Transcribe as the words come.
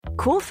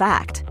Cool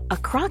fact, a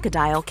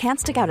crocodile can't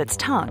stick out its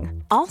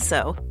tongue.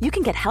 Also, you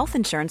can get health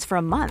insurance for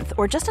a month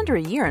or just under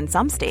a year in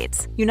some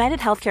states. United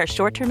Healthcare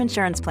short-term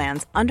insurance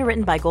plans,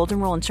 underwritten by Golden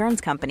Rule Insurance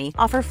Company,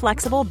 offer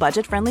flexible,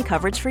 budget-friendly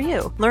coverage for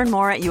you. Learn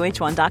more at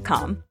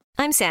uh1.com.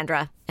 I'm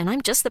Sandra, and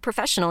I'm just the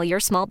professional your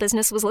small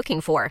business was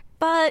looking for.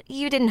 But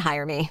you didn't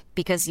hire me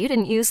because you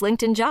didn't use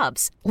LinkedIn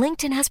Jobs.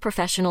 LinkedIn has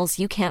professionals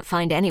you can't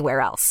find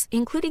anywhere else,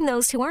 including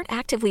those who aren't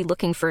actively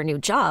looking for a new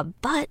job,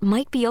 but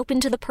might be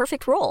open to the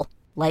perfect role,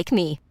 like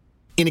me.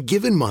 In a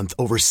given month,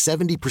 over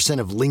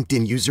 70% of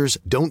LinkedIn users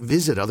don't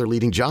visit other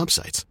leading job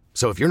sites.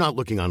 So if you're not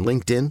looking on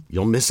LinkedIn,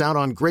 you'll miss out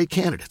on great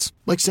candidates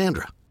like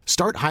Sandra.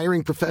 Start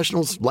hiring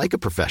professionals like a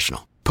professional.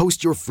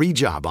 Post your free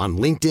job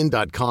on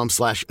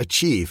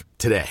linkedin.com/achieve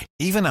today.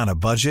 Even on a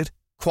budget,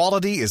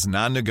 quality is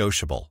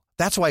non-negotiable.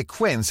 That's why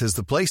Quince is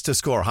the place to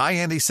score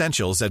high-end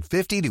essentials at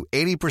 50 to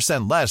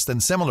 80% less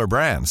than similar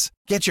brands.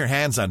 Get your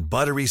hands on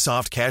buttery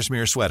soft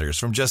cashmere sweaters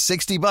from just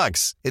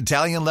 $60,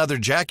 Italian leather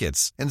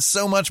jackets, and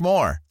so much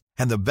more.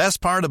 And the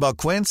best part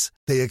about Quince,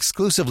 they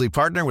exclusively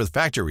partner with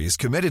factories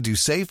committed to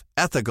safe,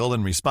 ethical,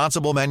 and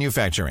responsible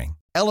manufacturing.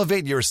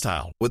 Elevate your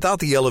style without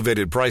the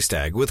elevated price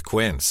tag with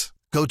Quince.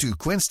 Go to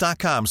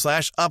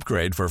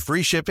quince.com/upgrade for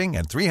free shipping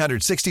and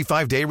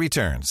 365-day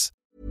returns.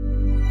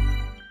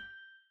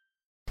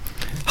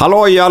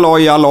 Halloj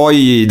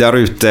där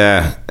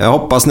ute. Jag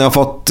hoppas ni har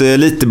fått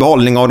lite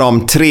behållning av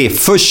de 3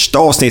 första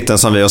avsnitten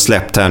som vi har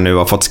släppt här nu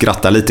och fått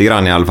skratta lite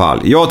grann i alla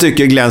fall. Jag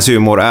tycker Glens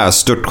humor är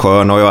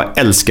störtskön och jag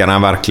älskar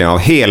den verkligen av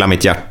hela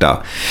mitt hjärta.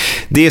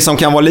 Det som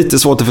kan vara lite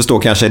svårt att förstå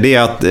kanske det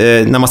är att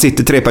när man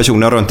sitter 3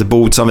 personer runt ett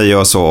bord som vi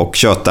gör så och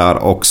tjötar,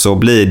 och så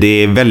blir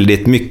det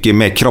väldigt mycket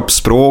med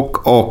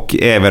kroppsspråk och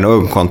även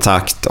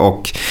ögonkontakt,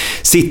 och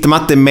sitter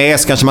man inte med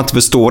så kanske man inte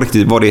förstår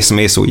riktigt vad det är som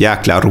är så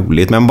jäkla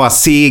roligt, men bara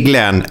se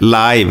Glenn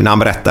live när han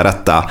berättar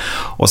detta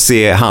och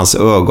se hans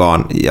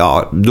ögon,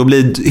 ja, då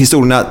blir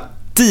historierna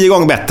 10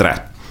 gånger bättre.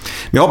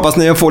 Jag hoppas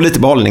ni får lite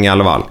behållning i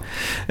alla fall.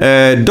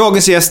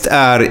 Dagens gäst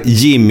är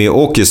Jimmy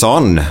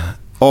Åkesson,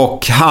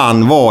 och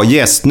han var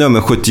gäst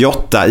nummer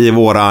 78 i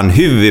våran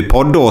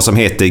huvudpodd då, som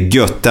heter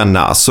Gött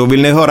denna. Så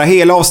vill ni höra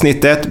hela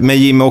avsnittet med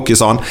Jimmy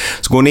Åkesson,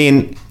 så går ni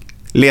in,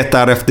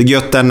 letar efter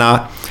Gött denna,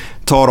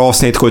 tar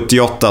avsnitt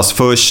 78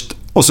 först,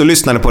 och så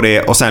lyssnar ni på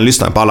det och sen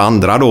lyssnar ni på alla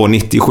andra då,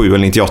 97 eller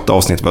 98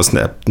 avsnitt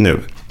nu.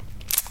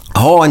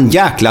 Ha en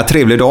jäkla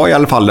trevlig dag i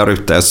alla fall där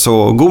ute,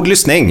 så god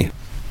lyssning.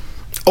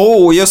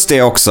 Just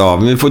det också,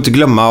 vi får inte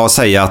glömma att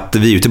säga att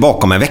vi är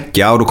tillbaka om en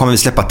vecka, och då kommer vi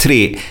släppa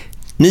 3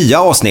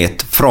 nya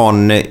avsnitt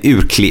från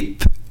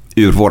urklipp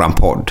ur våran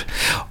podd.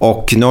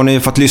 Och nu har ni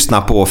fått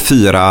lyssna på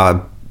 4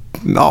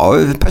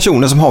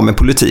 personer som har med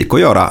politik att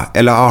göra,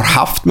 eller har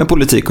haft med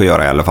politik att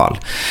göra i alla fall.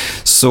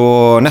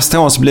 Så nästa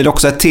gång så blir det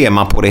också ett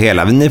tema på det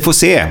hela. Ni får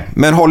se.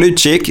 Men håll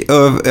utkik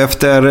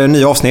efter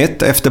nya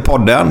avsnitt efter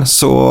podden,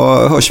 så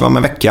hörs vi om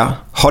en vecka.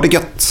 Ha det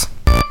gött!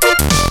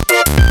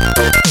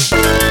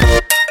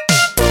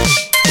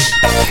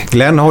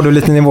 Glenn, har du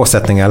lite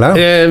nivåsättning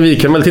eller? Vi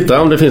kan väl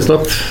titta om det finns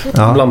något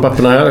bland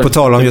papperna här. På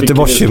tal om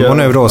Göteborgshumor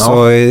nu då,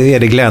 så är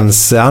det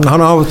Glens.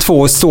 Han har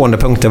 2 stående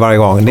punkter varje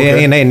gång. Det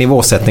ena är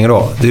nivåsättning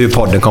då. Det är hur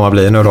podden kommer att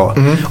bli nu då.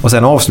 Och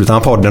sen avslutar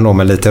han podden då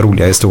med lite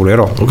roliga historier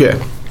då. Okej.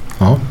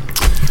 Ja.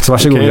 Så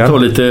varsågod. Kan jag ta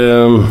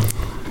lite...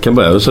 Kan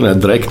börja sån här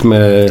direkt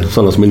med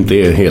sådana som inte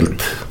är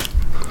helt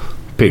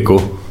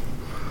PK.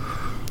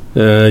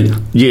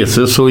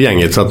 Jesus och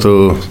gänget satt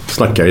och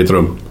snackade i ett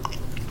rum.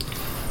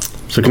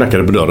 Så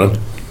knackade det på dörren.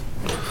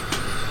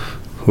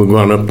 Och går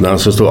han öppnar,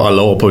 så står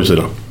alla A på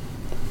utsidan.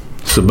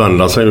 Så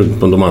bandar sig ut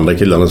på de andra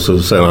killarna, så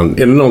säger han: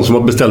 är det någon som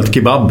har beställt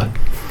kebab?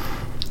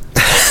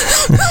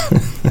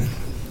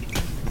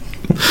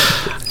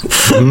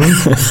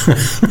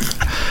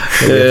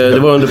 Det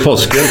var under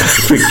påsken.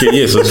 Fick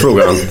Jesus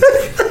fråga han: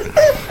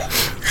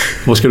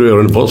 vad ska du göra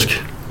under påsk?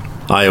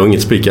 Nej, jag har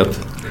inget spikat.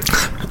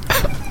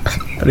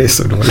 Det är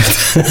så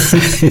dåligt.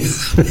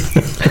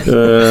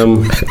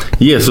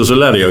 Jesus och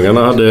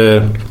lärjungarna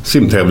hade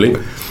simtävling.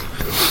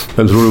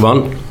 Vem tror du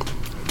vann?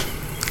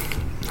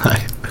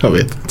 Nej, jag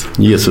vet inte.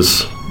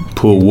 Jesus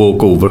på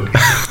walkover.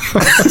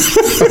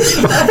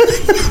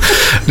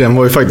 Den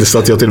var ju faktiskt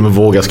att jag till och med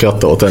vågar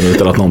skratta åt den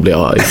utan att någon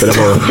blir arg. För det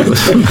var...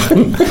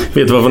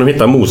 Vet du varför de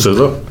hittade Moses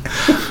då?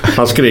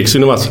 Han skrek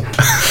sin vass.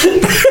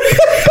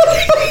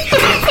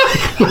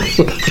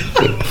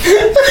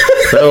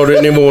 Där har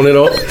du nivån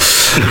idag.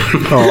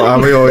 Ja,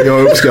 men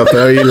jag uppskattar,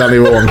 jag gillar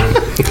nivån.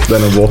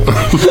 Den är bra.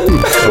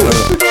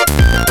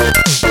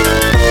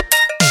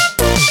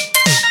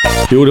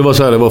 Jo, det var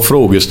så här, det var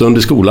frågestund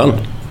i skolan.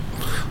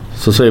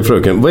 Så säger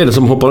fröken: vad är det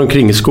som hoppar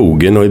omkring i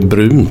skogen och är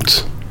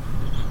brunt?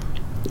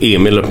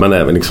 Emil öppnar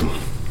näven liksom.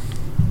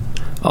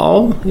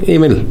 Ja,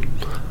 Emil.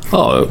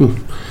 Ja,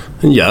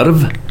 en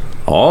järv.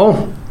 Ja,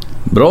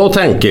 bra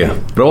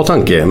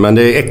tanke, men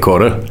det är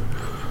ekorre.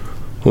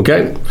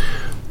 Okej.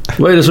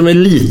 Vad är det som är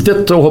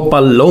litet och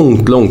hoppar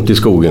långt i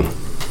skogen?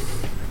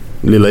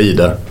 Lilla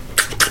Ida.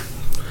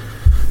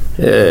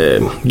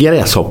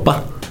 Gräshoppa.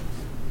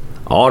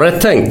 Ja,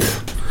 rätt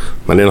tänkt.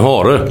 Men det är en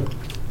hare.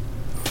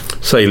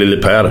 Säger lille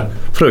Per: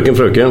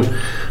 fröken,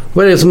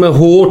 Vad är det som är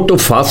hårt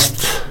och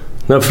fast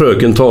när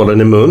fröken tar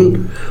den i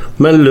mun,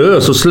 men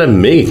lös och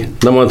slämmig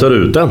när man tar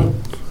ut den?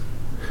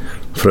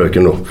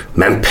 Fröken då.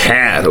 Men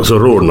Per! Och så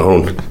rodnar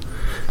hon.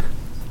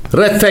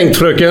 Rätt tänkt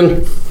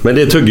fröken, men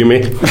det är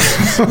tuggummi.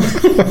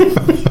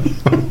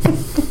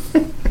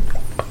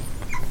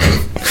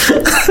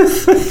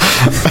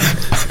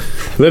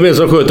 Vem är det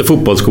som sköter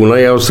fotbollsskorna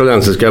i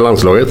australiensiska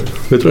landslaget?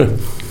 Vet du det?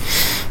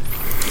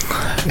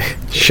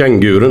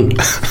 Känguren.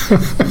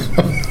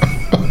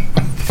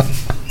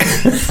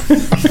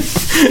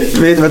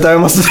 Vänta,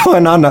 jag måste ta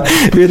en annan.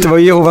 Vet du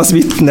vad Jehovas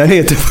vittnen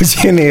heter på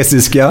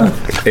kinesiska?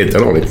 Inte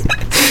en aning.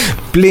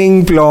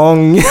 Bling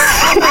blong.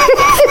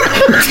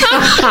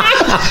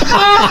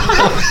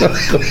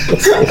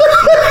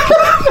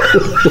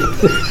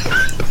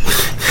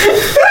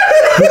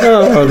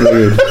 Jag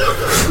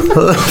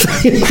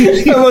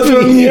var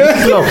tvungen.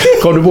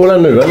 Kom du på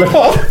den nu eller?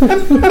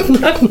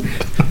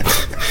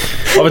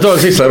 Ja, vi tar en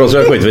sista då så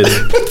jag skiter vid.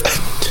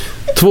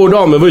 2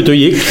 damer var ute och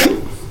gick.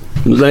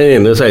 Den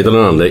ena säger till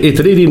den andra: är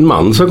inte det din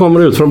man som kommer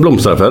ut från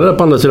blomsteraffären där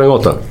på andra sidan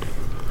gatan?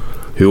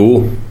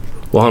 Jo,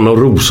 och han har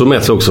rosor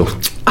med sig också.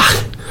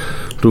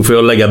 Då får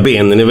jag lägga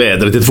benen i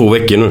vädret i 2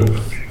 veckor nu.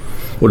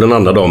 Och den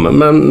andra damen: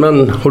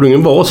 men har du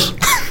ingen vas?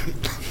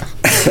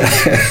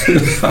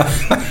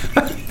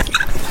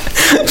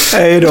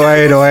 Hej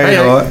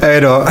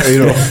då.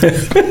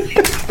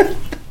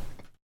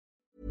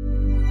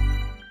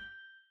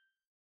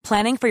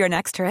 Planning for your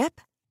next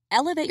trip?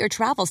 Elevate your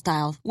travel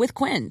style with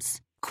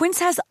Quince. Quince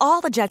has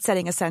all the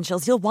jet-setting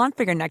essentials you'll want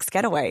for your next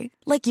getaway,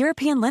 like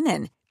European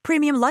linen,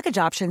 premium luggage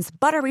options,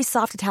 buttery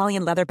soft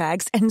Italian leather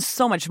bags, and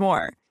so much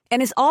more.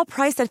 And is all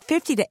priced at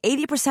 50 to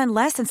 80%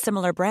 less than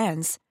similar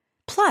brands.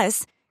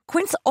 Plus,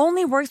 Quince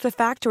only works with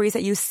factories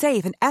that use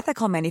safe and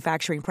ethical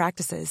manufacturing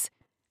practices.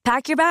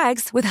 Pack your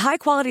bags with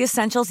high-quality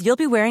essentials you'll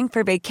be wearing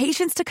for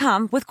vacations to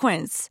come with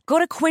Quince. Go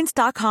to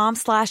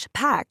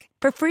quince.com/pack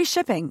for free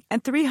shipping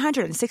and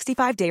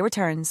 365-day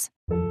returns.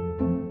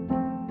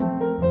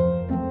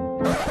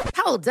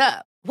 Hold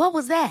up. What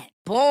was that?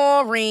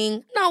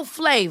 Boring. No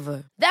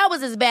flavor. That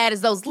was as bad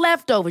as those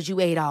leftovers you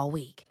ate all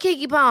week.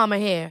 Keke Palmer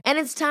here, and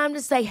it's time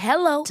to say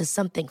hello to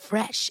something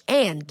fresh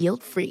and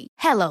guilt-free.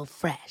 Hello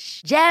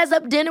Fresh. Jazz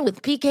up dinner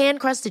with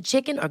pecan-crusted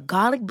chicken or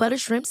garlic butter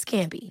shrimp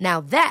scampi.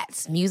 Now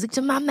that's music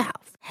to my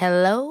mouth.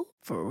 Hello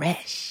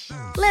Fresh.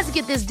 Let's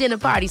get this dinner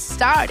party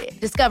started.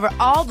 Discover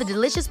all the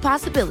delicious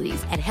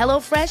possibilities at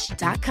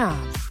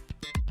hellofresh.com.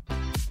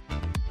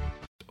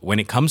 When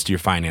it comes to your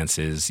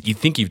finances, you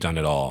think you've done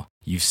it all.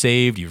 You've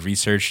saved, you've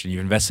researched, and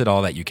you've invested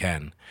all that you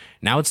can.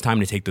 Now it's time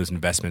to take those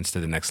investments to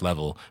the next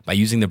level by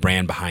using the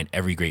brand behind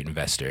every great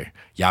investor,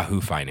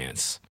 Yahoo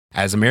Finance.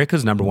 As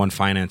America's #1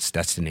 finance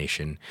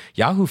destination,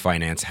 Yahoo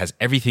Finance has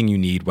everything you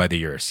need, whether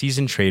you're a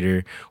seasoned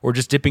trader or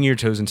just dipping your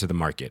toes into the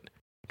market.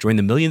 Join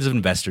the millions of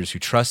investors who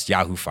trust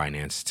Yahoo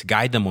Finance to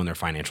guide them on their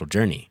financial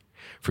journey.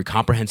 For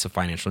comprehensive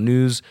financial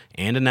news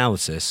and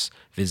analysis,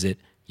 visit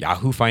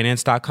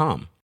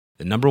yahoofinance.com.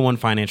 The #1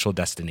 financial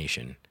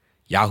destination,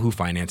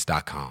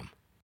 yahoofinance.com.